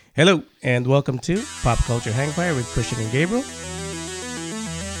Hello, and welcome to Pop Culture Hangfire with Christian and Gabriel.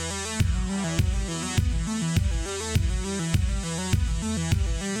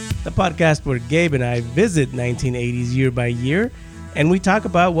 The podcast where Gabe and I visit 1980s year by year, and we talk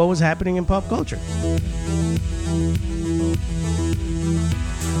about what was happening in pop culture.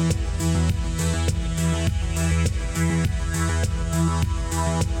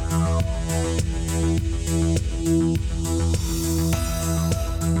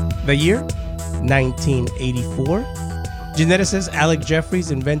 The year, 1984. Geneticist Alec Jeffreys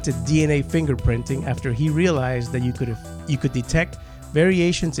invented DNA fingerprinting after he realized that you could detect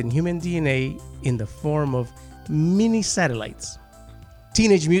variations in human DNA in the form of mini satellites.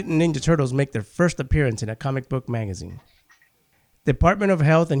 Teenage Mutant Ninja Turtles make their first appearance in a comic book magazine. Department of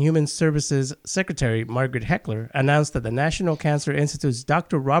Health and Human Services Secretary Margaret Heckler announced that the National Cancer Institute's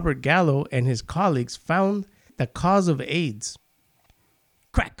Dr. Robert Gallo and his colleagues found the cause of AIDS.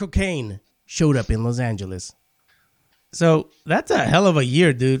 Crack cocaine showed up in Los Angeles. So that's a hell of a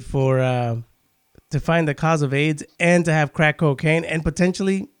year, dude, for to find the cause of AIDS and to have crack cocaine and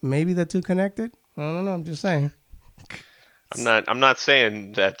potentially maybe the two connected. I don't know. I'm just saying. I'm not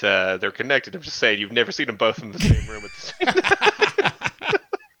saying that they're connected. I'm just saying you've never seen them both in the same room at the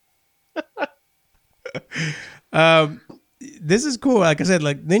same time. This is cool. Like I said,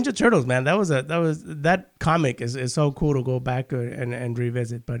 like Ninja Turtles, man. That comic is so cool to go back and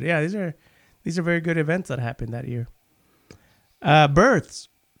revisit. But yeah, these are very good events that happened that year. Births.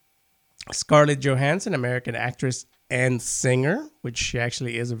 Scarlett Johansson, American actress and singer, which she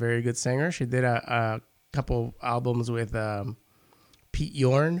actually is a very good singer. She did a couple albums with Pete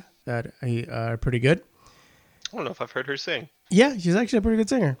Yorn that are pretty good. I don't know if I've heard her sing. Yeah, she's actually a pretty good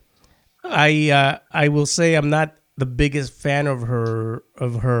singer. I will say I'm not the biggest fan of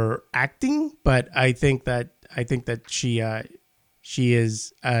her acting, but I think that she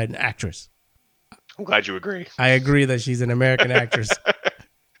is an actress. I'm glad you agree. I agree that she's an American actress.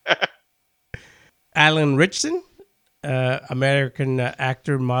 Alan Ritchson, American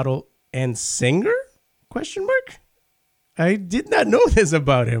actor, model, and singer? Question mark? I did not know this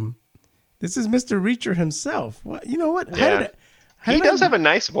about him. This is Mr. Reacher himself. What? You know what? Yeah. He does have a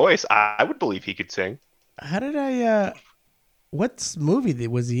nice voice. I would believe he could sing. How did I? What movie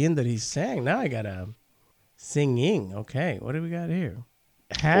was he in that he sang? Now I gotta singing. Okay, what do we got here?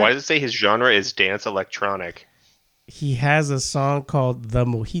 Why does it say his genre is dance electronic? He has a song called "The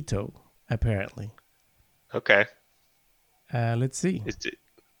Mojito," apparently. Okay. Let's see.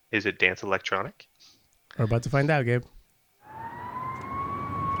 Is it dance electronic? We're about to find out, Gabe.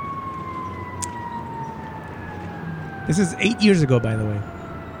 This is 8 years ago, by the way.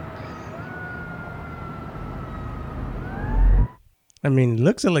 I mean,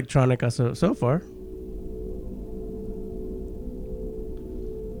 looks electronic so far.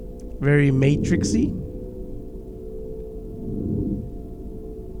 Very Matrixy.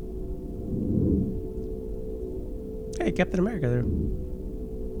 Hey, Captain America there.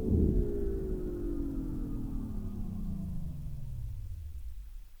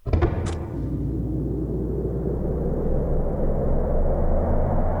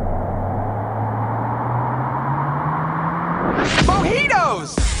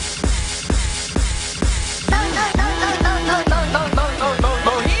 Mojitos!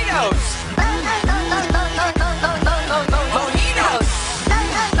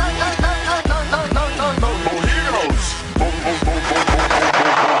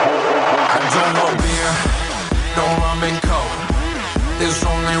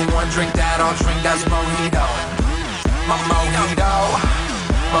 Drink that, I'll drink that's mojito. My mojito.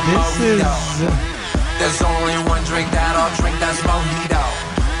 My mojito. There's only one drink that I'll drink that's mojito.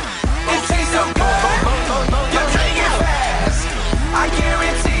 It tastes so good. You drink it fast. I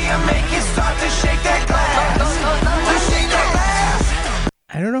guarantee you make it start to shake that glass. To shake that glass.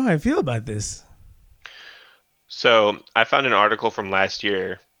 I don't know how I feel about this. So I found an article from last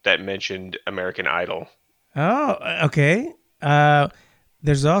year that mentioned American Idol. Oh, okay.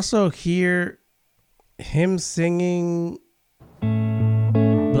 There's also here him singing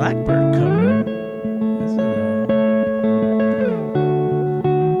Blackbird cover.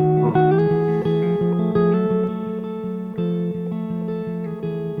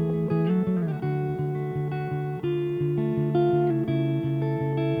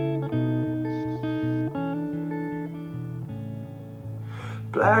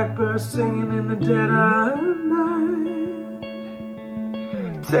 Blackbird singing in the dead of night.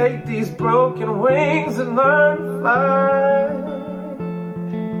 Take these broken wings and learn to fly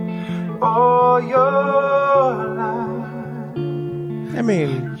all your life. I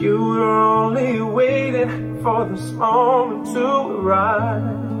mean, you were only waiting for this moment to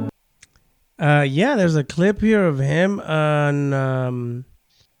arrive. Yeah, there's a clip here of him on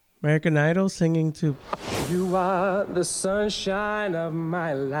American Idol singing to... You are the sunshine of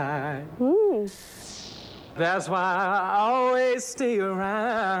my life. That's why I always stay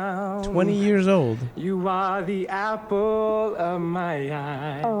around. 20 years old. You are the apple of my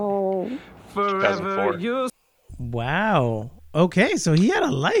eye. Oh. Forever 2004. you. Wow. Okay, so he had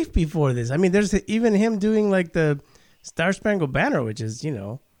a life before this. I mean, there's even him doing like the Star Spangled Banner, which is,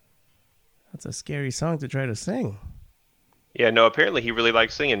 that's a scary song to try to sing. Yeah, no, apparently he really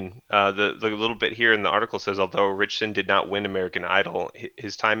likes singing. The little bit here in the article says, although Richardson did not win American Idol,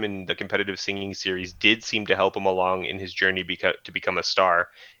 his time in the competitive singing series did seem to help him along in his journey to become a star.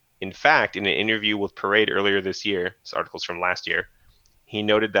 In fact, in an interview with Parade earlier this year, this article's from last year, he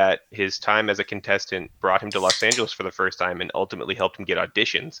noted that his time as a contestant brought him to Los Angeles for the first time and ultimately helped him get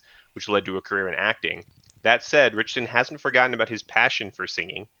auditions, which led to a career in acting. That said, Richardson hasn't forgotten about his passion for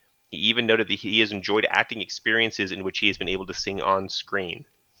singing. He even noted that he has enjoyed acting experiences in which he has been able to sing on screen.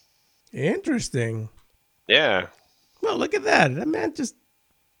 Interesting. Yeah. Well, look at that. That man just...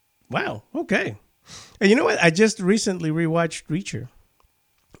 Wow. Okay. And you know what? I just recently rewatched Reacher.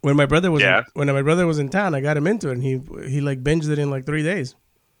 When my brother was in town, I got him into it, and he like binged it in like 3 days.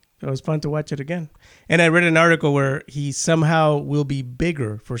 So it was fun to watch it again. And I read an article where he somehow will be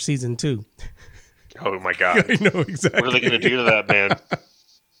bigger for season 2. Oh my God. I know exactly. What are they going to do to that man?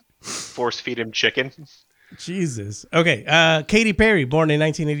 Force feed him chicken? Jesus. Okay. Katy Perry, born in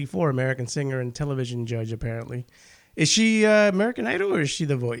 1984, American singer and television judge, apparently. Is she American Idol or is she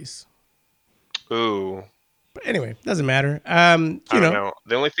The Voice? Ooh. But anyway, doesn't matter. I don't know.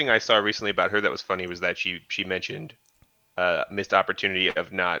 The only thing I saw recently about her that was funny was that she mentioned missed opportunity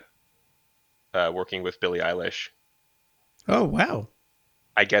of not working with Billie Eilish. Oh, wow.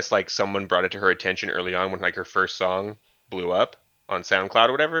 I guess like someone brought it to her attention early on when like her first song blew up on SoundCloud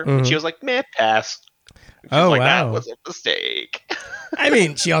or whatever. And she was like, "Man, pass." She's Oh, like, wow. That was a mistake. I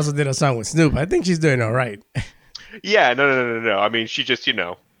mean, she also did a song with Snoop. I think she's doing all right. Yeah, no. I mean, she just,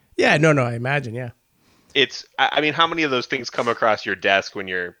 Yeah, no, I imagine, yeah. I mean, how many of those things come across your desk when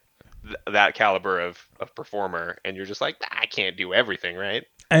you're that caliber of performer and you're just like, I can't do everything, right?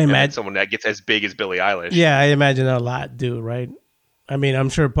 I imagine someone that gets as big as Billie Eilish. Yeah, I imagine a lot do, right? I mean, I'm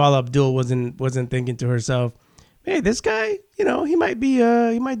sure Paula Abdul wasn't thinking to herself, "Hey, this guy, he might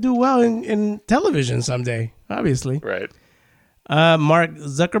do well in television someday." Obviously, Right. Mark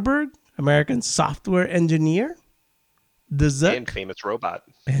Zuckerberg, American software engineer, the Zuck, And famous robot.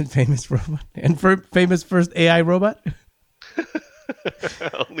 and famous robot, and famous first AI robot.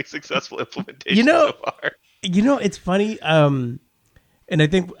 Only successful implementation so far. It's funny. And I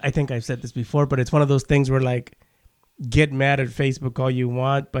think I've said this before, but it's one of those things where like, get mad at Facebook all you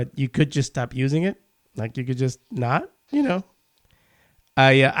want, but you could just stop using it. Like you could just not, I use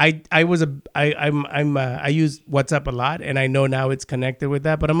WhatsApp a lot, and I know now it's connected with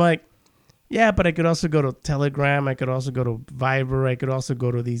that. But I'm like, yeah, but I could also go to Telegram. I could also go to Viber. I could also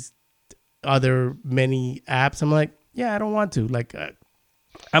go to these other many apps. I'm like, yeah, I don't want to. Like,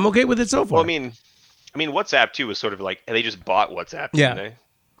 I'm okay with it so far. Well, I mean, WhatsApp too was sort of like they just bought WhatsApp, didn't they?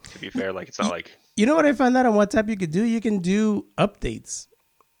 To be fair, like it's not like. You know what I found out on WhatsApp you could do? You can do updates.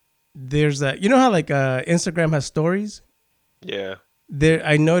 There's how like Instagram has stories? Yeah.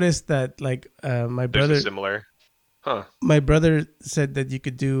 I noticed that like my brother. There's a similar. Huh. My brother said that you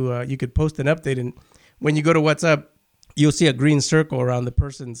could do you could post an update, and when you go to WhatsApp, you'll see a green circle around the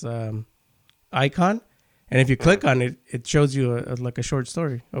person's icon, and if you click on it, it shows you like a short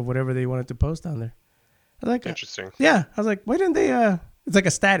story of whatever they wanted to post on there. I was like, interesting. Yeah, I was like, why didn't they? It's like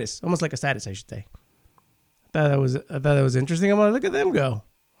a status, almost like a status, I should say. I thought that was interesting. I'm like, look at them go.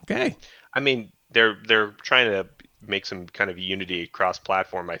 Okay. I mean, they're trying to make some kind of unity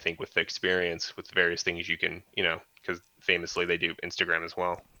cross-platform, I think, with the experience, with various things you can, because famously they do Instagram as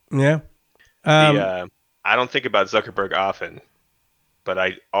well. Yeah. I don't think about Zuckerberg often, but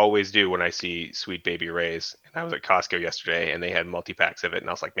I always do when I see Sweet Baby Ray's. And I was at Costco yesterday, and they had multi-packs of it, and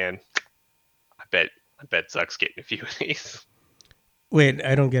I was like, man, I bet Zuck's getting a few of these. Wait,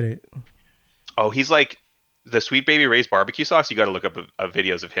 I don't get it. Oh, he's like the Sweet Baby Ray's barbecue sauce. You got to look up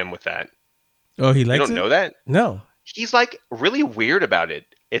videos of him with that. Oh, he likes it? You don't know that? No. He's like really weird about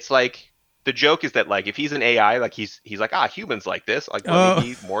it. It's like the joke is that like if he's an AI, like he's like humans like this, like let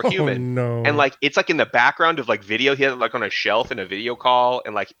me be more human. Oh, no. And like it's like in the background of like video, he had it like on a shelf in a video call,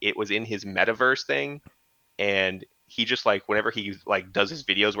 and like it was in his metaverse thing, and he just like whenever he like does his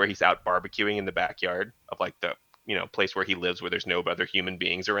videos where he's out barbecuing in the backyard of like the place where he lives where there's no other human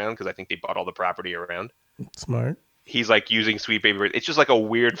beings around because I think they bought all the property around. Smart. He's like using Sweet Baby Ray's. It's just like a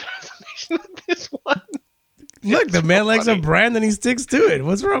weird fascination with this one. Look, the man likes a brand and he sticks to it.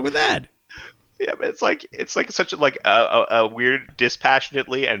 What's wrong with that? Yeah, but it's like such a weird,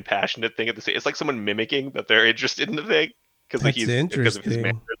 dispassionately and passionate thing at the same. It's like someone mimicking that they're interested in the thing because That's because of his interesting.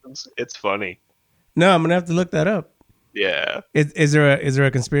 mannerisms. It's funny. No, I'm gonna have to look that up. Yeah, Is there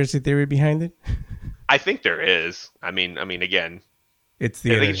a conspiracy theory behind it? I think there is. I mean, again, It's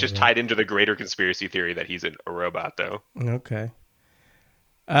the I think it's internet, just right? tied into the greater conspiracy theory that he's a robot, though. Okay.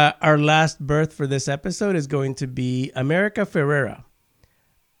 Our last birth for this episode is going to be America Ferrera.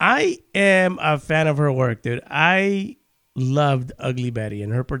 I am a fan of her work, dude. I loved Ugly Betty,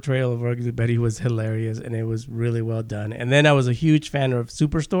 and her portrayal of Ugly Betty was hilarious, and it was really well done. And then I was a huge fan of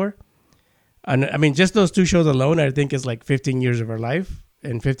Superstore. And I mean, just those two shows alone, I think is like 15 years of her life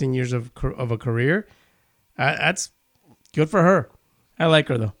and 15 years of a career. That's good for her. I like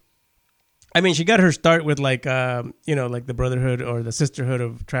her, though. I mean, she got her start with like the Brotherhood or the Sisterhood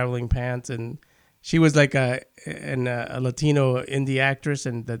of Traveling Pants, and she was like a Latino indie actress,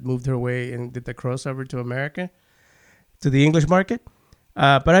 and that moved her way and did the crossover to America, to the English market.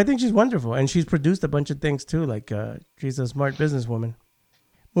 But I think she's wonderful, and she's produced a bunch of things too. Like she's a smart businesswoman.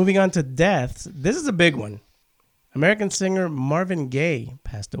 Moving on to deaths, this is a big one. American singer Marvin Gaye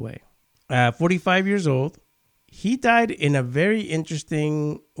passed away, 45 years old. He died in a very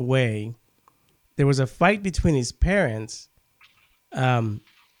interesting way. There was a fight between his parents, and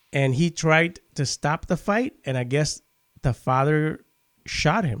he tried to stop the fight, and I guess the father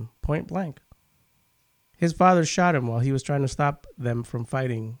shot him point blank. His father shot him while he was trying to stop them from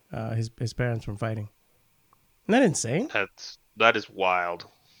fighting, his parents from fighting. Isn't that insane? That is wild.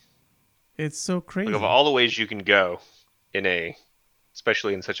 It's so crazy. Like, of all the ways you can go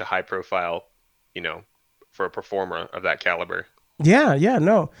especially in such a high profile, for a performer of that caliber. Yeah,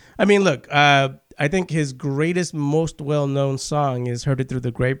 no. I mean, look, I think his greatest, most well-known song is Heard It Through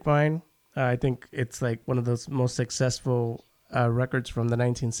the Grapevine. I think it's like one of those most successful records from the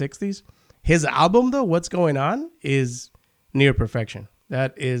 1960s. His album, though, What's Going On, is near perfection.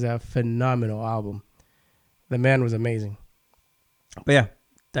 That is a phenomenal album. The man was amazing. But yeah,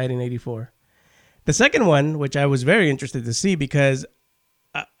 died in 84. The second one, which I was very interested to see because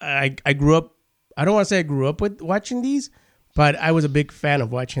I grew up, I don't want to say I grew up with watching these, but I was a big fan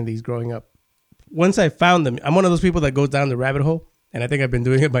of watching these growing up. Once I found them, I'm one of those people that goes down the rabbit hole, and I think I've been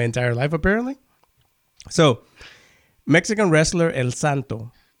doing it my entire life, apparently. So, Mexican wrestler El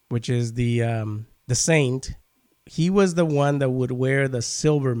Santo, which is the saint, he was the one that would wear the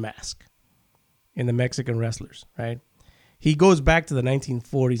silver mask in the Mexican wrestlers, right? He goes back to the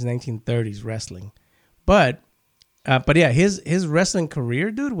 1940s, 1930s wrestling. But yeah, his wrestling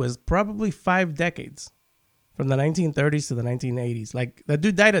career, dude, was probably 5 decades. From the 1930s to the 1980s. Like, that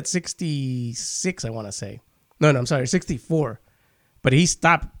dude died at 66, I want to say. No, I'm sorry, 64. But he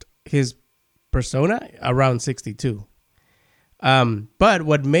stopped his persona around 62. But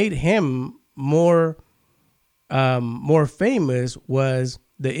what made him more famous was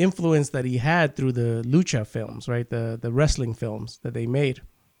the influence that he had through the lucha films, right? The wrestling films that they made.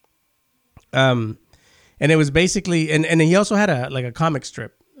 And it was basically, and he also had a comic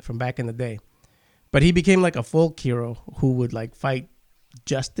strip from back in the day. But he became like a folk hero who would like fight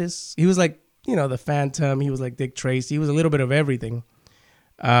justice. He was like, the Phantom. He was like Dick Tracy. He was a little bit of everything.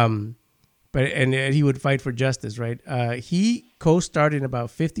 But he would fight for justice, right? He co-starred in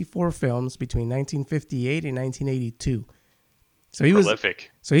about 54 films between 1958 and 1982. So he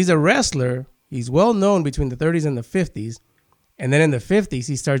prolific. So he's a wrestler. He's well known between the 30s and the 50s, and then in the 50s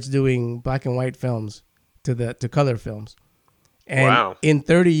he starts doing black and white films to color films. And wow. In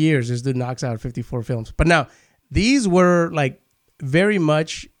 30 years, this dude knocks out 54 films. But now, these were like very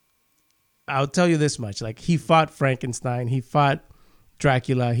much, I'll tell you this much, like he fought Frankenstein, he fought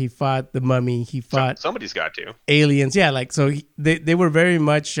Dracula, he fought the Mummy, he fought somebody's got to. aliens. Yeah, like so they were very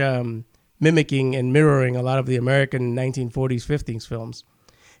much mimicking and mirroring a lot of the American 1940s, 50s films.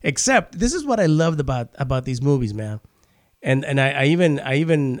 Except this is what I loved about these movies, man. And I even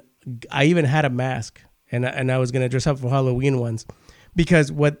had a mask. And I was going to dress up for Halloween once.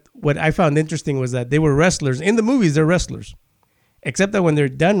 Because what I found interesting was that they were wrestlers. In the movies, they're wrestlers. Except that when they're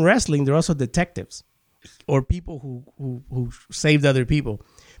done wrestling, they're also detectives. Or people who saved other people.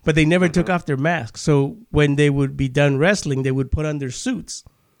 But they never took off their masks. So when they would be done wrestling, they would put on their suits.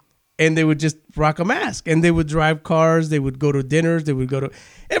 And they would just rock a mask. And they would drive cars. They would go to dinners. They would go to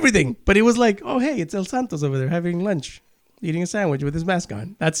everything. But it was like, oh, hey, it's El Santos over there having lunch. Eating a sandwich with his mask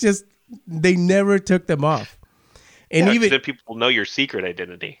on. That's just... They never took them off. And even people know your secret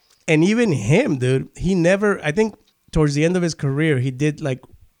identity. And even him, dude, he never, I think towards the end of his career, he did like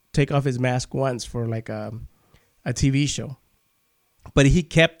take off his mask once for like a TV show. But he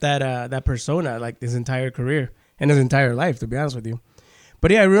kept that persona like his entire career and his entire life, to be honest with you.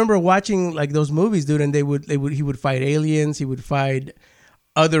 But yeah, I remember watching like those movies, dude, and he would fight aliens, he would fight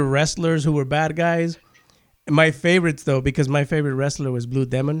other wrestlers who were bad guys. And my favorites though, because my favorite wrestler was Blue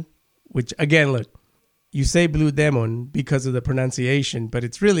Demon, which again, look, you say Blue Demon because of the pronunciation, but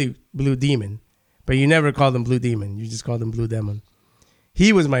it's really Blue Demon. But you never call them Blue Demon. You just call them Blue Demon.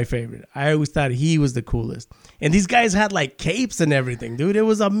 He was my favorite. I always thought he was the coolest. And these guys had like capes and everything, dude. It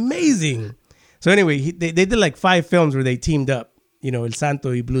was amazing. So anyway, they did like 5 films where they teamed up. You know, El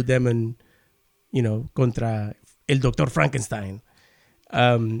Santo y Blue Demon, you know, contra El Doctor Frankenstein.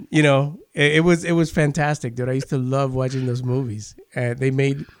 You know, it was fantastic, dude. I used to love watching those movies. They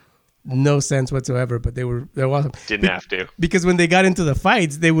made no sense whatsoever, but they were awesome. Didn't have to. Because when they got into the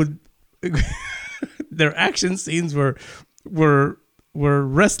fights, they would their action scenes were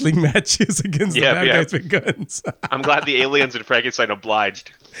wrestling matches against the bad guys with guns. I'm glad the aliens and Frankenstein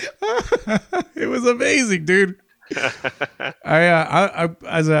obliged. It was amazing, dude. I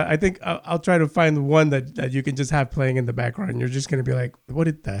think I'll try to find one that you can just have playing in the background. You're just gonna be like,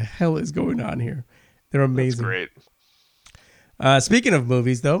 what the hell is going on here? They're amazing. That's great. Speaking of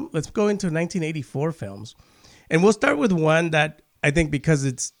movies, though, let's go into 1984 films, and we'll start with one that I think because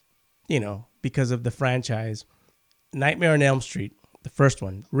it's, you know, because of the franchise, Nightmare on Elm Street, the first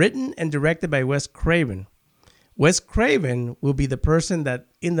one, written and directed by Wes Craven. Wes Craven will be the person that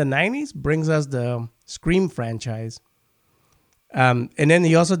in the 90s brings us the Scream franchise. And then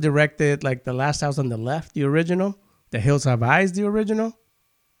he also directed like The Last House on the Left, the original, The Hills Have Eyes, the original,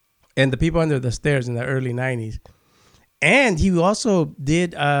 and The People Under the Stairs in the early 90s. And he also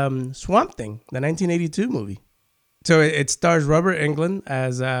did Swamp Thing, the 1982 movie. So it stars Robert Englund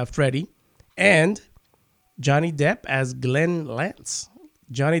as Freddy and Johnny Depp as Glenn Lance.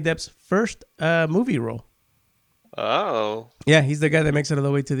 Johnny Depp's first movie role. Oh. Yeah, he's the guy that makes it all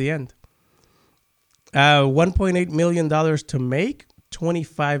the way to the end. $1.8 million to make,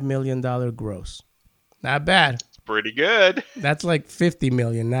 $25 million gross. Not bad. It's pretty good. That's like $50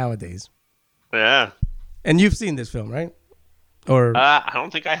 million nowadays. Yeah. And you've seen this film, right? Or I don't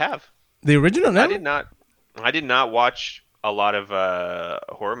think I have. the original? No? I did not watch a lot of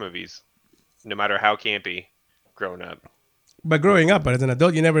horror movies, no matter how campy, growing up. But growing up, but as an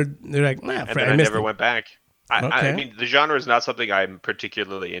adult, you're like, nah, And Fred, then I missed never it. went back. I Okay. mean, the genre is not something I'm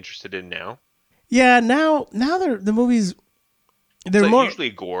particularly interested in now. Yeah, now the movies, they're It's more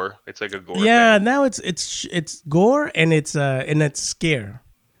usually gore. It's like a gore Yeah, thing. now it's gore and it's scare.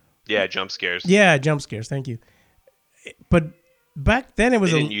 Yeah, jump scares. Yeah, jump scares. Thank you. But back then it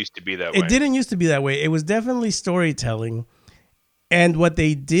was It didn't used to be that way. It didn't used to be that way. It was definitely storytelling. And what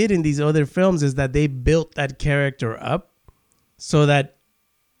they did in these other films is that they built that character up so that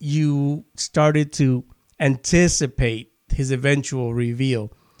you started to anticipate his eventual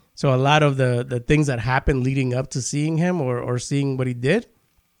reveal. So a lot of the things that happened leading up to seeing him or seeing what he did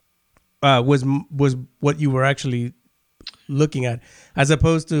was what you were actually looking at, as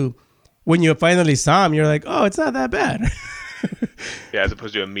opposed to when you finally saw him, you're like, oh, it's not that bad. Yeah, as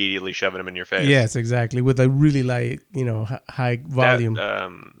opposed to immediately shoving them in your face. Yes, exactly. With a really high volume.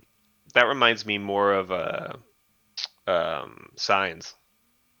 That reminds me more of Signs,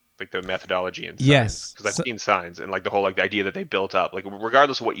 like the methodology in Signs. Yes. Because I've seen Signs, and like the whole the idea that they built up, like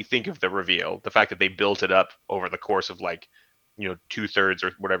regardless of what you think of the reveal, the fact that they built it up over the course of 2/3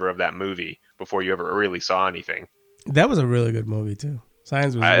 or whatever of that movie before you ever really saw anything. That was a really good movie too.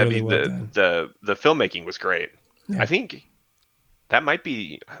 Signs was really well done. The filmmaking was great. Yeah. I think that might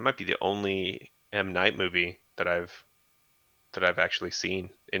be the only M. Night movie that I've actually seen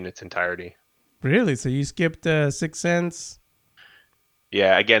in its entirety. Really? So you skipped Sixth Sense?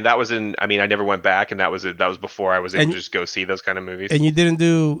 Yeah, again, that was I never went back, and that was before I was able to just go see those kind of movies. And you didn't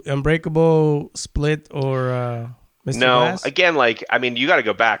do Unbreakable, Split, or Mr. No, Glass? again, you got to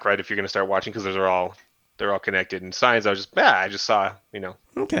go back, right, if you're going to start watching, because they're all connected. And Signs, I just saw,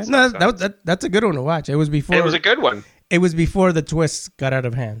 Okay, no, that's a good one to watch. It was before. It was a good one. It was before the twists got out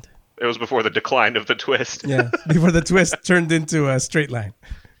of hand. It was before the decline of the twist. Yeah, before the twist turned into a straight line.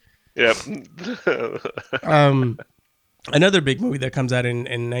 Yep. Another big movie that comes out in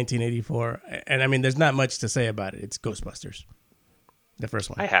 1984, and I mean, there's not much to say about it. It's Ghostbusters, the first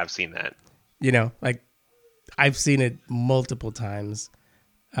one. I have seen that. I've seen it multiple times.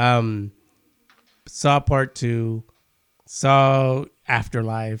 Saw Part 2, saw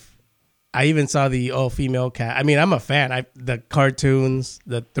Afterlife. I even saw the all-female cast. I mean, I'm a fan. The cartoons,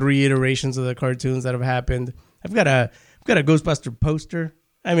 the 3 iterations of the cartoons that have happened. I've got a Ghostbuster poster.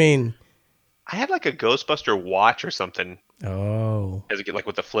 I mean, I had like a Ghostbuster watch or something. Oh. As a kid, like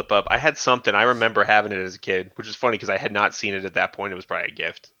with the flip up. I had something. I remember having it as a kid, which is funny because I had not seen it at that point. It was probably a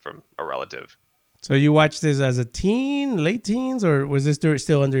gift from a relative. So you watched this as a teen, late teens, or was this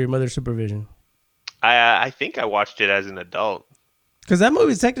still under your mother's supervision? I think I watched it as an adult. Because that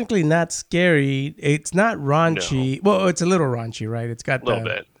movie is technically not scary. It's not raunchy. No. Well, it's a little raunchy, right? It's got a little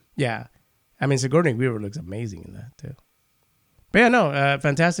bit. Yeah. I mean, Sigourney Weaver looks amazing in that, too. But yeah, no,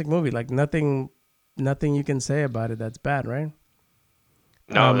 fantastic movie. Like, nothing you can say about it that's bad, right?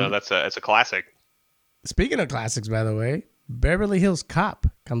 No, it's a classic. Speaking of classics, by the way, Beverly Hills Cop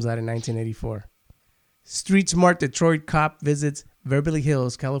comes out in 1984. Street smart Detroit cop visits Beverly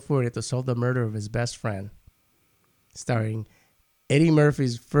Hills, California to solve the murder of his best friend. Starring Eddie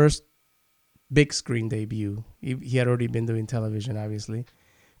Murphy's first big screen debut. He had already been doing television, obviously.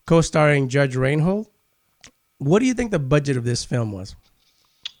 Co-starring Judge Reinhold. What do you think the budget of this film was?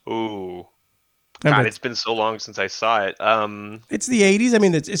 Ooh. God, it's been so long since I saw it. It's the 80s. I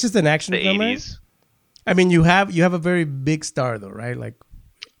mean, it's just an action film. The 80s. Right? I mean, you have a very big star, though, right? Like,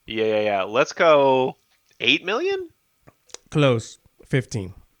 yeah. Let's go 8 million? Close.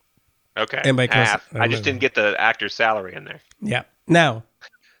 15. Okay. And by half. I just didn't get the actor's salary in there. Yeah. Now,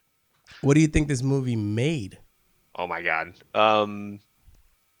 what do you think this movie made? Oh, my God.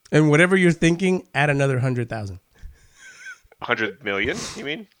 And whatever you're thinking, add another 100,000. 100 million, you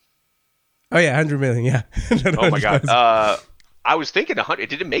mean? Oh, yeah, 100 million, yeah. Oh, my God. I was thinking 100.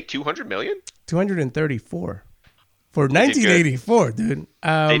 Did it make 200 million? 234. For 1984, dude.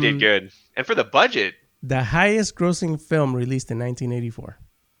 They did good. And for the budget. The highest grossing film released in 1984.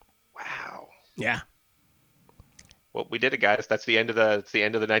 Wow. Yeah. Well, we did it, guys. That's the end of the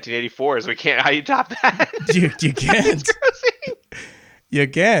 1984s. We can't. How you top that? You can't. You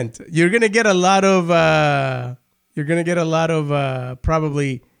can't. You're gonna get a lot of.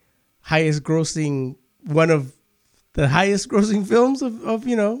 Probably highest grossing, one of the highest grossing films of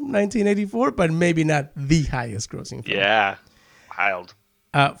 1984, but maybe not the highest grossing film. Yeah. Wild.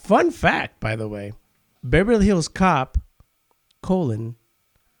 Fun fact, by the way, Beverly Hills Cop: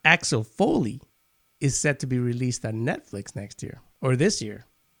 Axel Foley is set to be released on Netflix next year or this year.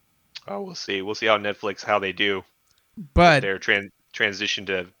 Oh, we'll see. We'll see how they do. But their transition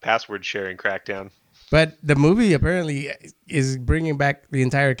to password sharing crackdown. But the movie apparently is bringing back the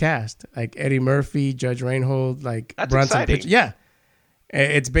entire cast, like Eddie Murphy, Judge Reinhold, like that's Bronson exciting. Yeah,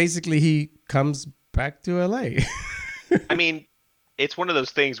 it's basically he comes back to LA. I mean, it's one of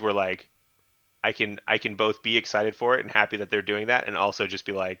those things where like I can both be excited for it and happy that they're doing that, and also just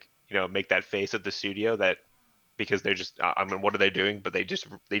be like, make that face at the studio that because they're just what are they doing? But they just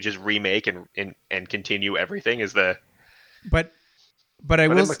remake and continue everything is the. But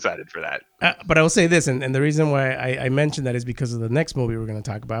I'm excited for that. But I will say this, and the reason why I mentioned that is because of the next movie we're going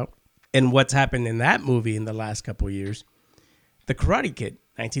to talk about and what's happened in that movie in the last couple of years. The Karate Kid,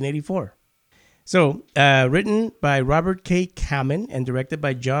 1984. So, written by Robert K. Kamen and directed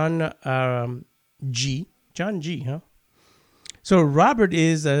by John G. John G., huh? So, Robert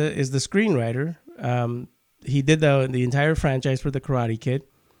is the screenwriter. He did the entire franchise for The Karate Kid,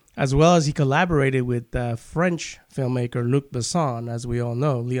 as well as he collaborated with French filmmaker Luc Besson, as we all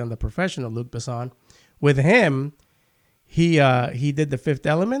know, Leon the Professional, Luc Besson. With him, he did The Fifth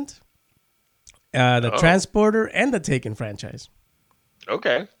Element, The Transporter, and the Taken franchise.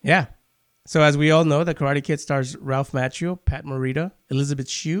 Okay. Yeah. So as we all know, The Karate Kid stars Ralph Macchio, Pat Morita, Elizabeth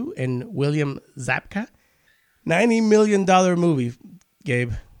Shue, and William Zabka. $90 million movie,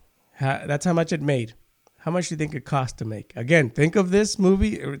 Gabe. That's how much it made. How much do you think it cost to make? Again, think of this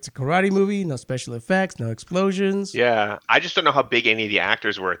movie. It's a karate movie, no special effects, no explosions. Yeah, I just don't know how big any of the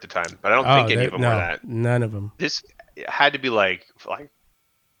actors were at the time, but I don't think any of them were that. None of them. This had to be like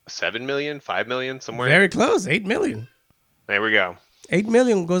 7 million, 5 million, somewhere. Very close, 8 million. There we go. 8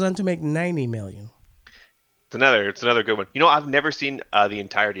 million goes on to make 90 million. It's another good one. I've never seen the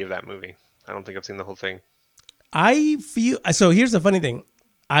entirety of that movie. I don't think I've seen the whole thing. So here's the funny thing.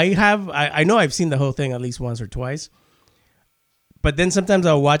 I know I've seen the whole thing at least once or twice. But then sometimes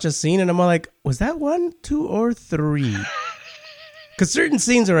I'll watch a scene and I'm all like, was that 1, 2, or 3? Because certain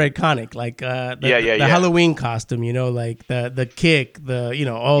scenes are iconic, like the Halloween costume, like the kick,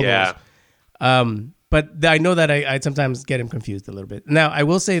 all those. But I know that I sometimes get him confused a little bit. Now, I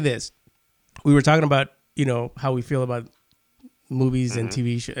will say this. We were talking about, how we feel about movies and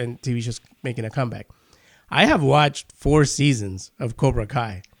TV shows making a comeback. I have watched 4 seasons of Cobra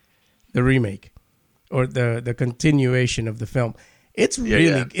Kai, the remake, or the continuation of the film. It's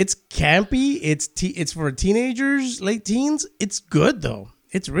really it's campy. It's for teenagers, late teens. It's good though.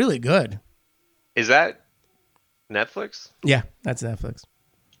 It's really good. Is that Netflix? Yeah, that's Netflix.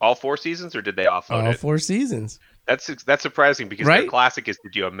 All 4 seasons, or did they offload it? All 4 seasons. That's surprising because their classic is to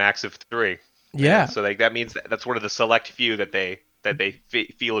do a max of 3. Yeah. So that means that's one of the select few that they that they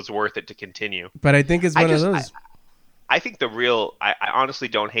feel is worth it to continue. But I think it's one of those. I think I honestly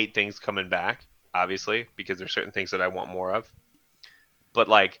don't hate things coming back, obviously, because there's certain things that I want more of. But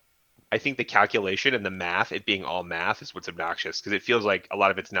like, I think the calculation and the math, it being all math, is what's obnoxious, because it feels like a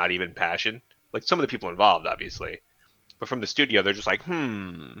lot of it's not even passion. Like some of the people involved, obviously, but from the studio, they're just like,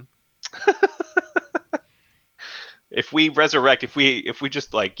 If we resurrect, if we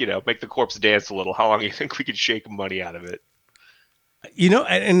just like, make the corpse dance a little, how long do you think we could shake money out of it?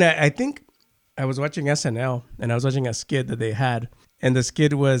 And I think I was watching SNL and I was watching a skit that they had, and the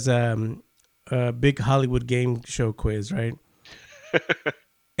skit was a big Hollywood game show quiz, right?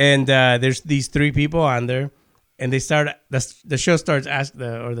 And there's these three people on there, and they start the show starts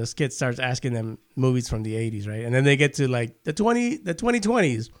the skit starts asking them movies from the 80s, right? And then they get to like the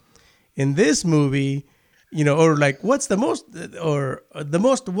 2020s. In this movie, or like what's the most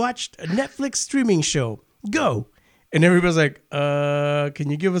watched Netflix streaming show? Go. And everybody's like, can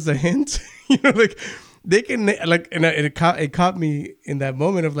you give us a hint? Like they can like, and it caught me in that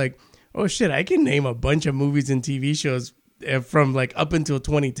moment of like, oh shit, I can name a bunch of movies and TV shows from like up until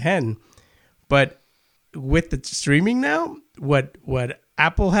 2010. But with the streaming now, what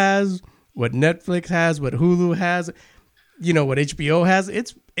Apple has, what Netflix has, what Hulu has, what HBO has,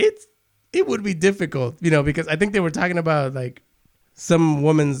 it would be difficult, because I think they were talking about like some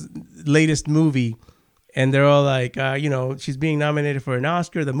woman's latest movie, and they're all like, she's being nominated for an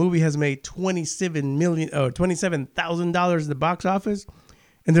Oscar. The movie has made $27,000 in the box office.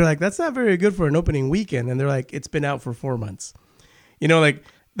 And they're like, that's not very good for an opening weekend. And they're like, it's been out for 4 months. Like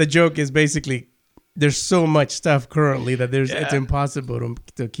the joke is basically there's so much stuff currently that it's impossible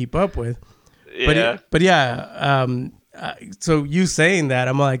to keep up with. Yeah. But so you saying that,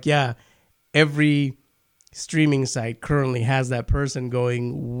 I'm like, yeah, every streaming site currently has that person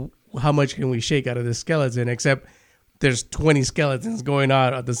going, how much can we shake out of this skeleton? Except there's 20 skeletons going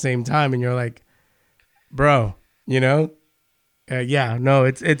on at the same time. And you're like, bro, it's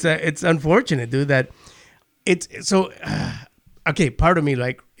unfortunate, dude, that it's so, okay. Part of me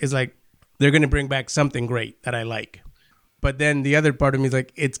is like, they're going to bring back something great that I like. But then the other part of me is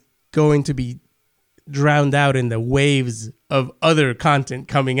like, it's going to be drowned out in the waves of other content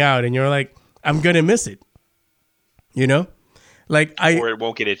coming out. And you're like, I'm going to miss it, Like or it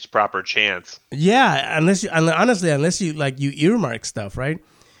won't get its proper chance. Yeah, unless you like you earmark stuff, right?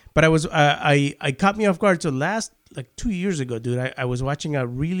 But I caught me off guard. So last 2 years ago, dude, I was watching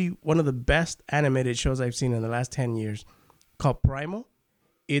one of the best animated shows I've seen in the last 10 years, called Primal.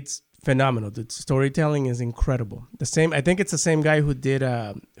 It's phenomenal. The storytelling is incredible. I think it's the same guy who did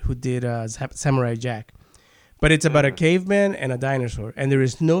Samurai Jack, but it's about a caveman and a dinosaur, and there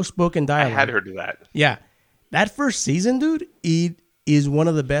is no spoken dialogue. I had heard of that. Yeah. That first season, dude, it is one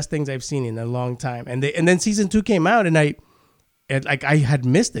of the best things I've seen in a long time. And then season 2 came out, and I had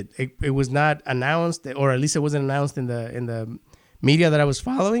missed it. It was not announced, or at least it wasn't announced in the media that I was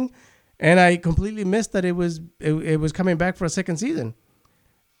following, and I completely missed that it was coming back for a second season.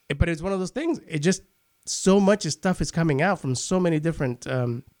 But it's one of those things. It just so much stuff is coming out from so many different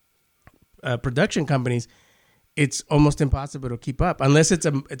production companies. It's almost impossible to keep up unless it's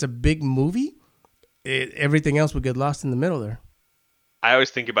a big movie. Everything else would get lost in the middle there. I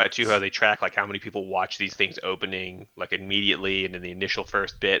always think about too how they track like how many people watch these things opening like immediately and in the initial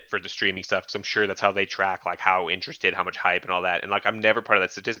first bit for the streaming stuff, because I'm sure that's how they track like how interested, how much hype and all that. And like I'm never part of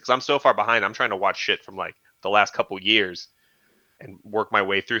that statistic because I'm so far behind. I'm trying to watch shit from like the last couple years and work my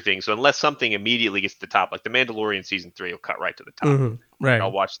way through things. So unless something immediately gets to the top, like The Mandalorian season 3 will cut right to the top. Mm-hmm. Right.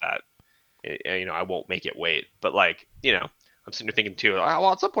 I'll watch that. I won't make it wait. But like, I'm sitting there thinking too,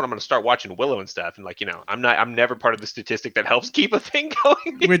 well, at some point I'm going to start watching Willow and stuff. And like, I'm never part of the statistic that helps keep a thing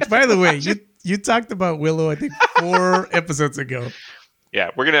going. Which, by the way, you talked about Willow, I think 4 episodes ago.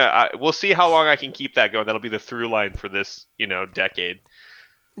 Yeah, we'll see how long I can keep that going. That'll be the through line for this, decade.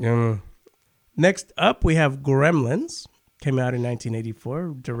 Next up, we have Gremlins. Came out in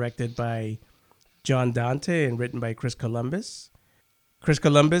 1984, directed by John Dante and written by Chris Columbus. Chris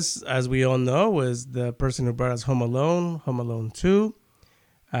Columbus, as we all know, was the person who brought us Home Alone 2,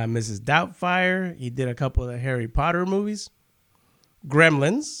 Mrs. Doubtfire. He did a couple of the Harry Potter movies.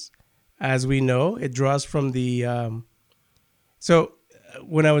 Gremlins, as we know, it draws from the... So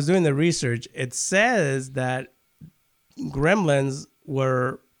when I was doing the research, it says that gremlins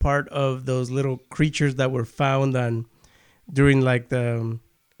were part of those little creatures that were found during like I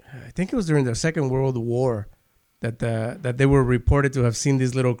think it was during the Second World War, that they were reported to have seen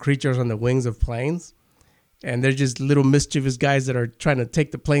these little creatures on the wings of planes. And they're just little mischievous guys that are trying to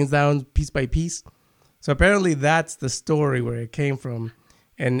take the planes down piece by piece. So apparently that's the story where it came from.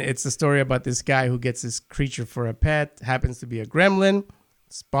 And it's a story about this guy who gets this creature for a pet, happens to be a gremlin,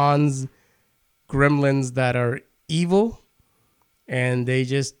 spawns gremlins that are evil, and they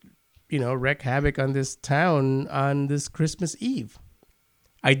just, wreak havoc on this town on this Christmas Eve.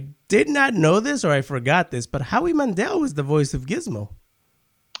 I did not know this, or I forgot this, but Howie Mandel was the voice of Gizmo.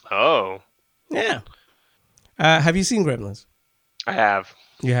 Oh. Yeah. Have you seen Gremlins? I have.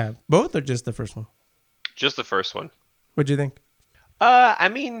 You have. Both or just the first one? Just the first one. What'd you think? I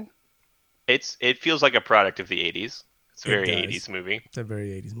mean, it feels like a product of the 80s. It's a very 80s movie. It's a very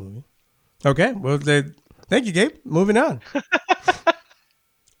 80s movie. Okay. Well, thank you, Gabe. Moving on.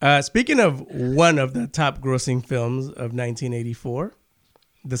 Speaking of one of the top grossing films of 1984,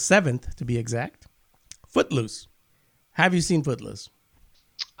 the seventh to be exact, Footloose. Have you seen Footloose?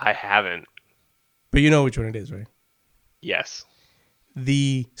 I haven't. But you know which one it is, right? Yes.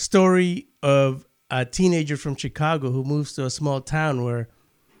 The story of a teenager from Chicago who moves to a small town where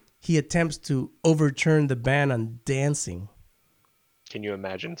he attempts to overturn the ban on dancing. Can you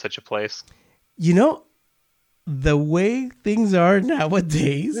imagine such a place? The way things are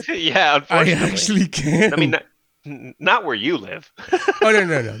nowadays, yeah, unfortunately. I actually can. I mean, not where you live. Oh,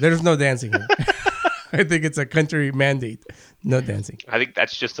 no. There's no dancing here. I think it's a country mandate. No dancing. I think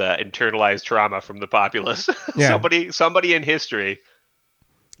that's just internalized trauma from the populace. Yeah. Somebody in history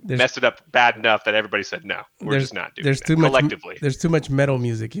messed it up bad enough that everybody said, no, we're just not doing it collectively. There's too much metal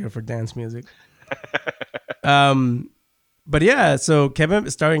music here for dance music. But yeah, so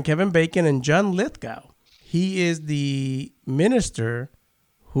starring Kevin Bacon and John Lithgow. He is the minister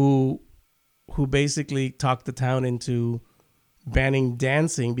who basically talked the town into banning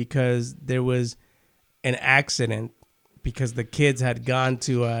dancing because there was an accident because the kids had gone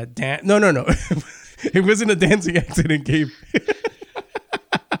to a dance. No. It wasn't a dancing accident, Gabe.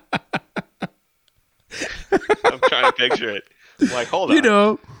 I'm trying to picture it. Like, hold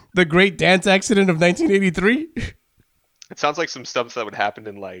on. The great dance accident of 1983? It sounds like some stuff that would happen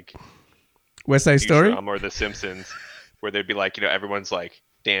in like West Side Story or The Simpsons, where they'd be like, everyone's like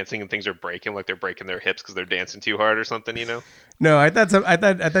dancing and things are breaking, like they're breaking their hips because they're dancing too hard or something. No, I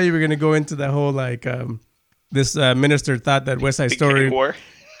thought you were gonna go into the whole like this minister thought that West Side Story.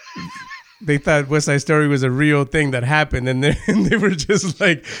 They thought West Side Story was a real thing that happened, and they were just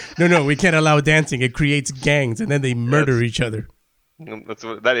like, no, we can't allow dancing. It creates gangs, and then they murder each other.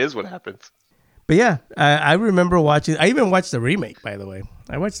 That is what happens. But yeah, I remember watching. I even watched the remake, by the way.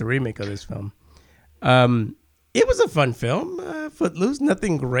 I watched the remake of this film. It was a fun film. Footloose,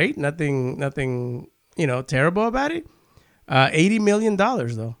 nothing great, nothing terrible about it. $80 million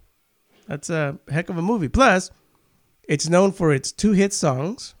though. That's a heck of a movie. Plus, it's known for its 2 hit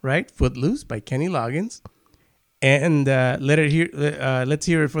songs, right? Footloose by Kenny Loggins, and Let's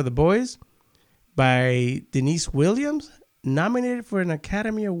Hear It for the Boys by Denise Williams, nominated for an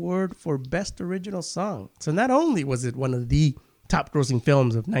Academy Award for Best Original Song. So not only was it one of the top grossing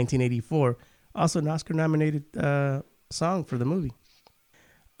films of 1984, also an Oscar-nominated song for the movie.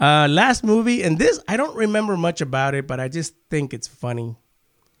 Last movie, and this, I don't remember much about it, but I just think it's funny.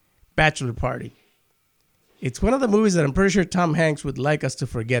 Bachelor Party. It's one of the movies that I'm pretty sure Tom Hanks would like us to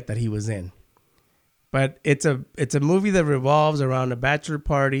forget that he was in. But it's a movie that revolves around a bachelor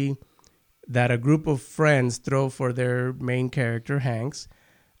party that a group of friends throw for their main character, Hanks,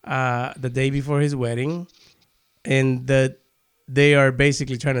 the day before his wedding. And they are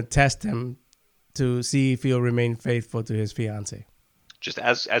basically trying to test him to see if he'll remain faithful to his fiancée. Just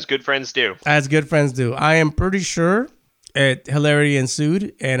as good friends do. As good friends do. I am pretty sure hilarity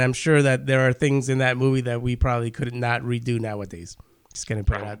ensued, and I'm sure that there are things in that movie that we probably could not redo nowadays. Just gonna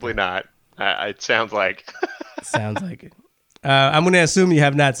put it out there. Probably not. It sounds like. Sounds like it. I'm going to assume you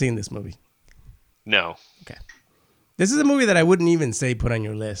have not seen this movie. No. Okay. This is a movie that I wouldn't even say put on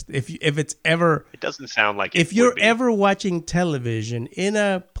your list. If it's ever... It doesn't sound like it If you're ever watching television in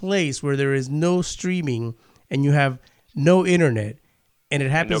a place where there is no streaming and you have no internet, and it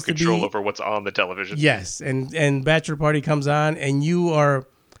happens to be... No control over what's on the television. Yes, and Bachelor Party comes on, and you are,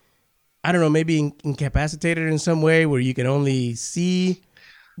 I don't know, maybe incapacitated in some way where you can only see...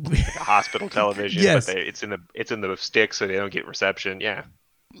 Like a hospital television, yes. But it's in the stick, so they don't get reception. Yeah,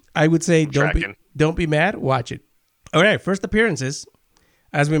 I would say don't be mad. Watch it. All right, first appearances,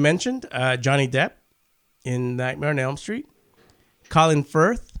 as we mentioned, Johnny Depp in Nightmare on Elm Street, Colin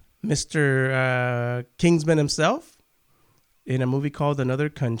Firth, Mr. Kingsman himself, in a movie called Another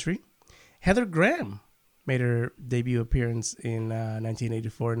Country. Heather Graham made her debut appearance in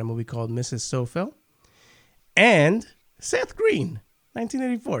 1984 in a movie called Mrs. Sophel, and Seth Green.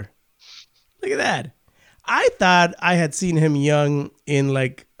 1984. Look at that. I thought I had seen him young in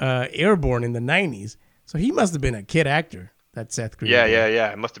like Airborne in the 90s. So he must have been a kid actor. that Seth Green.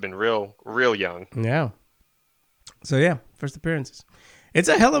 Yeah. It must have been real young. Yeah. So yeah, first appearances. It's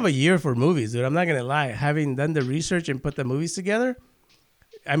a hell of a year for movies, dude. I'm not gonna lie. Having done the research and put the movies together,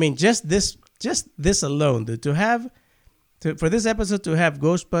 I mean, just this alone, dude. For this episode to have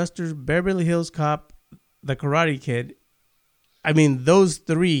Ghostbusters, Beverly Hills Cop, The Karate Kid. I mean, those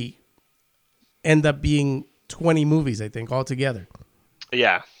three end up being 20 movies, I think, altogether.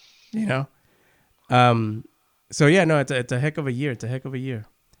 Yeah. You know? So yeah, no, it's a heck of a year. It's a heck of a year.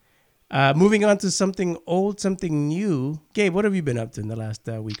 Moving on to something old, something new. Gabe, what have you been up to in the last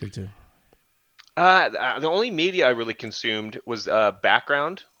week or two? The only media I really consumed was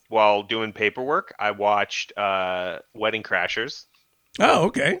background while doing paperwork. I watched Wedding Crashers. Oh,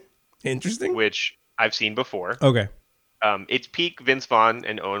 okay. Interesting. Which I've seen before. Okay. It's peak Vince Vaughn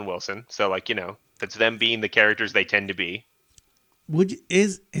and Owen Wilson. So, like, you know, that's them being the characters they tend to be.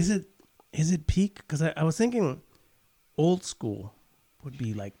 Is it peak? Because I was thinking Old School would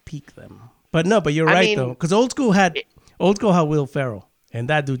be like peak them. But no, but you're right, though. Because Old School had Will Ferrell. And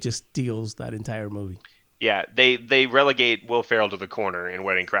that dude just steals that entire movie. Yeah, they relegate Will Ferrell to the corner in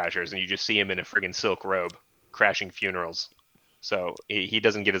Wedding Crashers, and you just see him in a friggin' silk robe crashing funerals. So he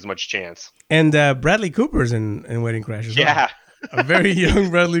doesn't get as much chance. And Bradley Cooper's in Wedding Crashers. Yeah. A very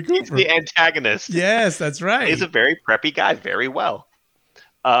young Bradley Cooper. He's the antagonist. Yes, that's right. He's a very preppy guy, very well.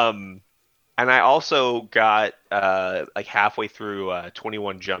 And I also got like halfway through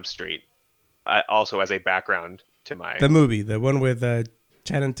 21 Jump Street, also as a background to my... The movie, the one with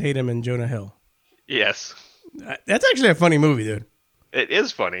Channing Tatum and Jonah Hill. Yes. That's actually a funny movie, dude. It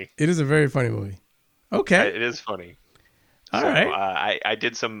is funny. It is a very funny movie. Okay. It is funny. All right. I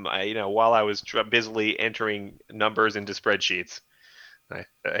did some, while I was busily entering numbers into spreadsheets, I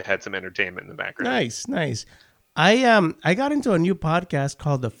had some entertainment in the background. Nice. I got into a new podcast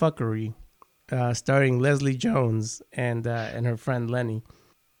called The Fuckery, starring Leslie Jones and her friend Lenny.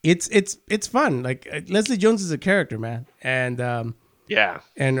 It's fun. Like Leslie Jones is a character, man, and yeah,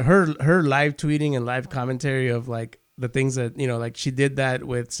 and her live tweeting and live commentary of like the things that like she did that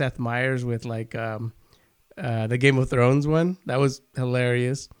with Seth Meyers with like the Game of Thrones one. That was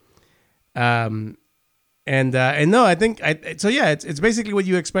hilarious. And no, I think it's basically what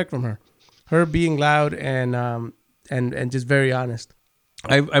you expect from her. Her being loud and just very honest.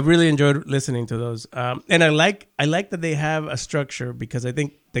 I've really enjoyed listening to those. And I like that they have a structure, because I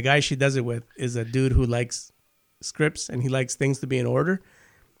think the guy she does it with is a dude who likes scripts and he likes things to be in order.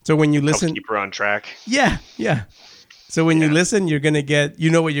 So when you listen, helps keep her on track. Yeah. So when you listen, you're going to get,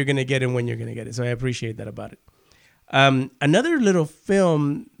 what you're going to get and when you're going to get it. So I appreciate that about it. Another little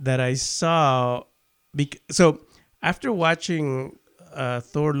film that I saw, so after watching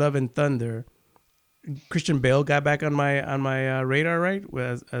Thor: Love and Thunder, Christian Bale got back on my radar, right?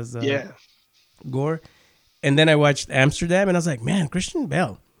 As Gore. And then I watched Amsterdam and I was like, man, Christian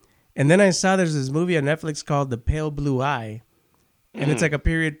Bale. And then I saw there's this movie on Netflix called The Pale Blue Eye. And it's like a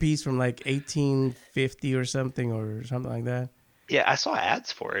period piece from like 1850 or something like that. Yeah, I saw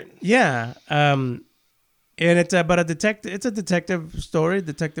ads for it. Yeah. And it's about a detective. It's a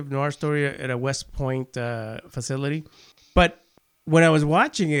detective noir story at a West Point facility. But when I was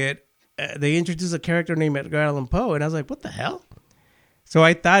watching it, they introduced a character named Edgar Allan Poe, and I was like, what the hell? So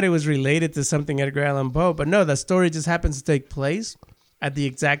I thought it was related to something Edgar Allan Poe, but no, the story just happens to take place at the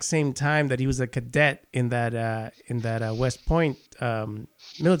exact same time that he was a cadet in that West Point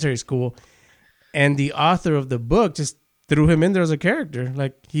military school, and the author of the book just threw him in there as a character.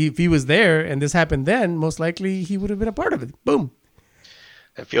 Like if he was there and this happened then, most likely he would have been a part of it. Boom.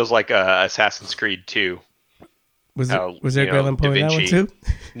 It feels like Assassin's Creed 2. Was there Edgar Allan Poe in that one too?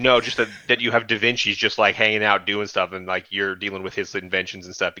 No, just that you have Da Vinci's just like hanging out doing stuff, and like you're dealing with his inventions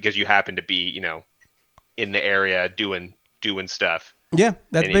and stuff because you happen to be in the area doing stuff. Yeah,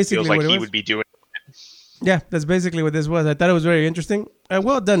 that's and basically it feels like what it was. He would be doing. Yeah, that's basically what this was. I thought it was very interesting. A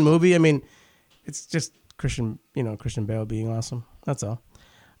well done movie. I mean, it's just Christian Bale being awesome. That's all.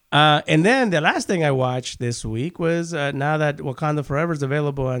 And then the last thing I watched this week was now that Wakanda Forever is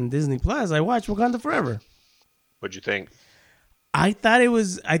available on Disney Plus, I watched Wakanda Forever. What'd you think?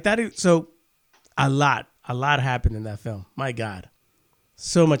 So a lot happened in that film. My God.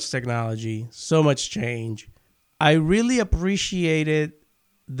 So much technology, so much change. I really appreciated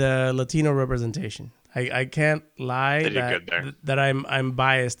the Latino representation. I can't lie that I'm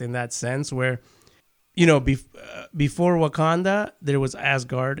biased in that sense where, before Wakanda, there was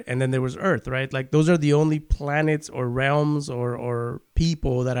Asgard and then there was Earth, right? Like those are the only planets or realms or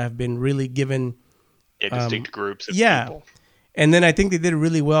people that have been really given distinct groups of people. And then I think they did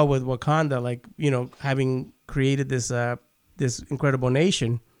really well with Wakanda, like, having created this incredible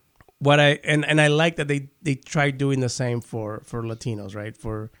nation I like that they tried doing the same for Latinos, right?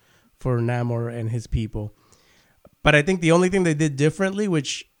 For Namor and his people. But I think the only thing they did differently,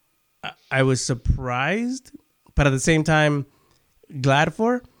 which I was surprised, but at the same time glad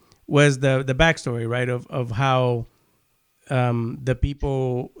for, was the backstory, right? Of how the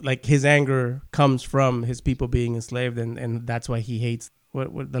people, like his anger comes from his people being enslaved, and that's why he hates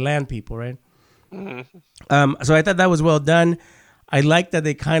what the land people, right? Mm-hmm. So I thought that was well done. I like that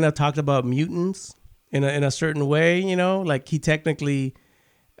they kind of talked about mutants in a certain way, you know, like he technically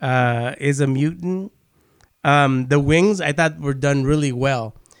is a mutant. The wings I thought were done really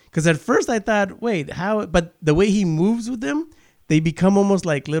well, because at first I thought, wait, how? But the way he moves with them, they become almost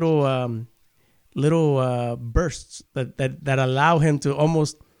like little bursts that allow him to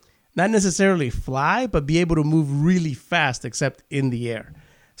almost not necessarily fly, but be able to move really fast, except in the air.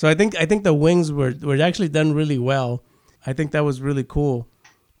 So I think the wings were actually done really well. I think that was really cool.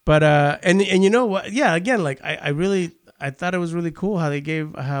 But and you know what? Yeah, again, like I thought it was really cool how they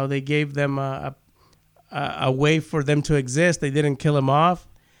gave them a way for them to exist. They didn't kill him off.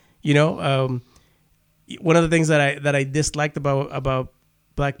 You know, one of the things that I disliked about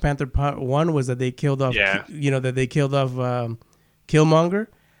Black Panther Part 1 was that they killed off. Yeah. You know, that they killed off Killmonger.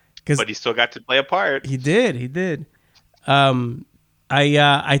 But he still got to play a part. He did.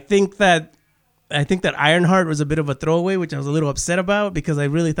 I think that Ironheart was a bit of a throwaway, which I was a little upset about, because I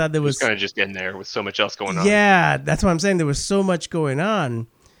really thought there was kind of just in there with so much else going on. Yeah, that's what I'm saying. There was so much going on,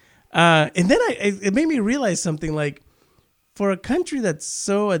 and then it made me realize something. Like, for a country that's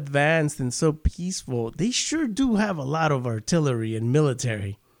so advanced and so peaceful, they sure do have a lot of artillery and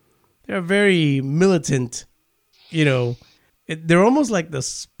military. They're very militant, you know. They're almost like the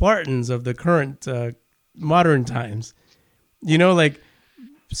Spartans of the current modern times, you know, like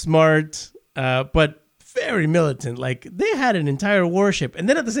smart, but very militant. Like, they had an entire warship. And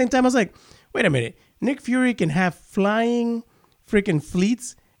then at the same time, I was like, wait a minute. Nick Fury can have flying freaking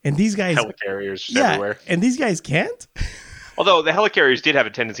fleets, and these guys... Helicarriers everywhere. And these guys can't? Although the helicarriers did have a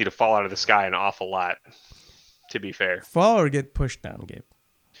tendency to fall out of the sky an awful lot, to be fair. Fall or get pushed down, Gabe?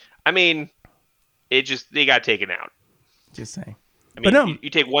 I mean, they got taken out. Just saying. I mean, but no, you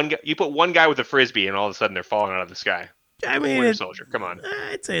take one guy, you put one guy with a frisbee, and all of a sudden they're falling out of the sky. I mean, Winter Soldier, come on.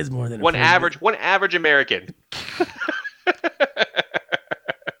 I'd say it's more than one average American with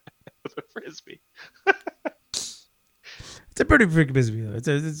a frisbee. It's a pretty freaking frisbee, though.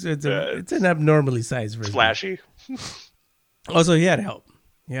 It's an abnormally sized frisbee. Flashy. Also, he had help.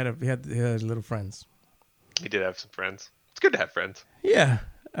 He had little friends. He did have some friends. It's good to have friends. Yeah.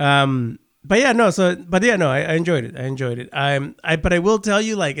 But yeah, no. I enjoyed it. But I will tell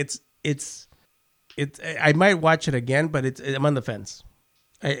you, like, it's. I might watch it again, but I'm on the fence,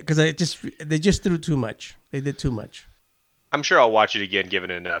 because they just threw too much. They did too much. I'm sure I'll watch it again, given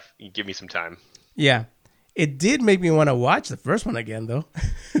enough. You give me some time. Yeah, it did make me want to watch the first one again, though.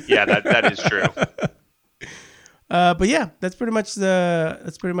 Yeah, that is true. But yeah, that's pretty much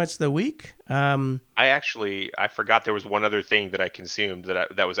the week. I forgot there was one other thing that I consumed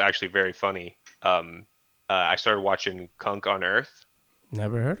that was actually very funny. I started watching Kunk on Earth.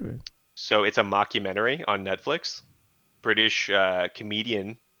 Never heard of it. So it's a mockumentary on Netflix. British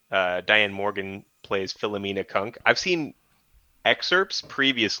comedian Diane Morgan plays Philomena Kunk. I've seen excerpts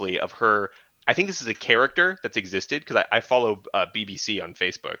previously of her. I think this is a character that's existed, because I follow BBC on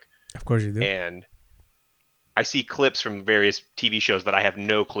Facebook. Of course you do. And I see clips from various TV shows that I have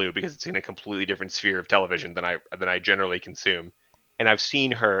no clue, because it's in a completely different sphere of television than I generally consume. And I've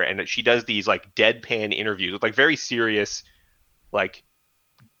seen her, and she does these like deadpan interviews with like very serious, like,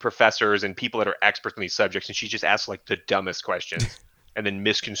 professors and people that are experts in these subjects, and she just asks like the dumbest questions and then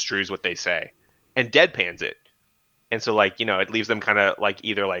misconstrues what they say and deadpans it. And so, like, you know, it leaves them kind of like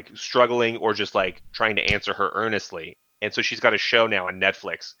either like struggling or just like trying to answer her earnestly. And so she's got a show now on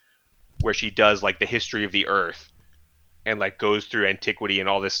Netflix where she does like the history of the earth and like goes through antiquity and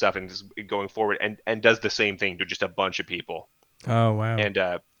all this stuff and just going forward and does the same thing to just a bunch of people. Oh, wow. And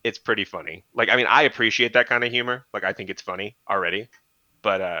it's pretty funny. Like, I mean, I appreciate that kind of humor. Like, I think it's funny already.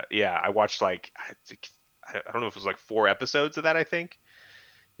 But yeah, I watched like, I don't know if it was like 4 episodes of that, I think,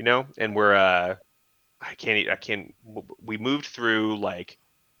 you know, and we moved through like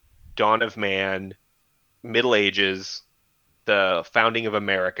Dawn of Man, Middle Ages, the founding of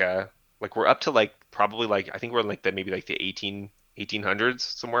America. Like, we're up to like, probably like, I think we're like maybe like the 1800s,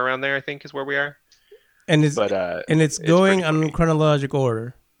 somewhere around there, I think is where we are. And it's going on chronological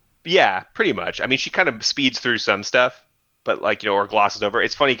order. Yeah, pretty much. I mean, she kind of speeds through some stuff, but like, you know, or glosses over.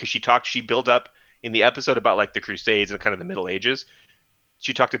 It's funny because she built up in the episode about like the Crusades and kind of the Middle Ages.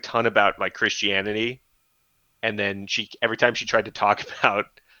 She talked a ton about like Christianity, and then every time she tried to talk about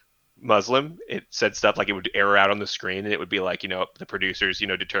Muslim, it said stuff like it would error out on the screen, and it would be like, the producers,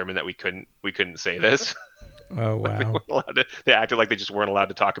 determined that we couldn't say this. Oh Like, we wow. weren't allowed to, they acted like they just weren't allowed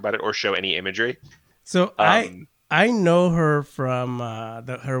to talk about it or show any imagery. So Um, I know her from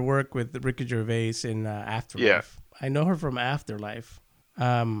her work with Ricky Gervais in Afterlife. I know her from Afterlife.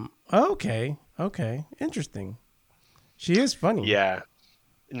 Okay, interesting. She is funny. Yeah.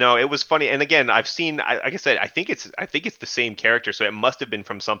 No, it was funny. And again, I've seen, like I said, I think it's the same character, so it must have been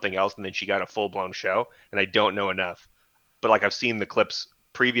from something else, and then she got a full blown show. And I don't know enough, but like I've seen the clips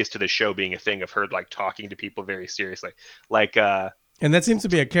previous to the show being a thing of her like talking to people very seriously, like And that seems to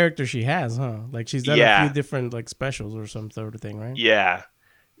be a character she has, huh? Like she's done a Yeah. few different like specials or some sort of thing, right? yeah,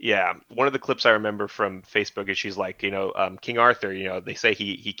 yeah. One of the clips I remember from Facebook is she's like, King Arthur, they say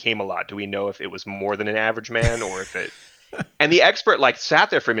he came a lot. Do we know if it was more than an average man or if it? And the expert like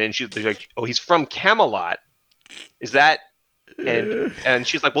sat there for a minute, and she's like, "Oh, he's from Camelot. Is that?" And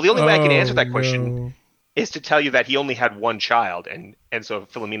she's like, "Well, the only way I can answer that question no. is to tell you that he only had one child." And so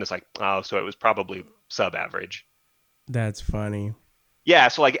Philomena's like, "Oh, so it was probably sub-average." That's funny. Yeah.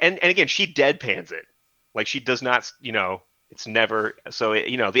 So like, and again, she deadpans it. Like she does not, it's never. So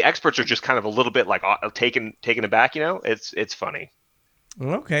the experts are just kind of a little bit like taken aback. It's funny.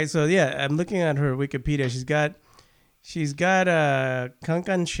 Okay, so yeah, I'm looking at her Wikipedia. She's got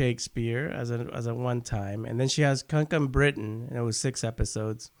Kunkan Shakespeare as a one time, and then she has Kunkan Britain, and it was 6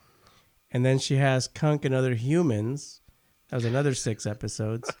 episodes, and then she has Kunk and Other Humans, that was another 6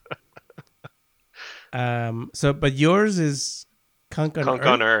 episodes. But yours is Kunk on Kunk Earth.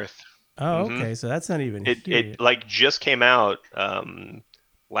 on Earth. Oh, okay, so that's not even here It yet. like just came out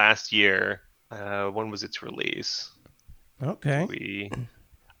last year. When was its release? Okay.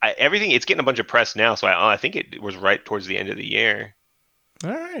 Everything, it's getting a bunch of press now, so I think it was right towards the end of the year.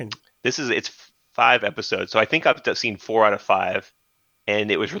 All right. It's 5 episodes, so I think I've seen 4 out of 5, and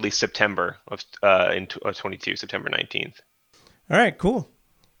it was released September of 22, September 19th. All right, cool.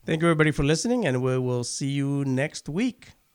 Thank you everybody for listening, and we will see you next week.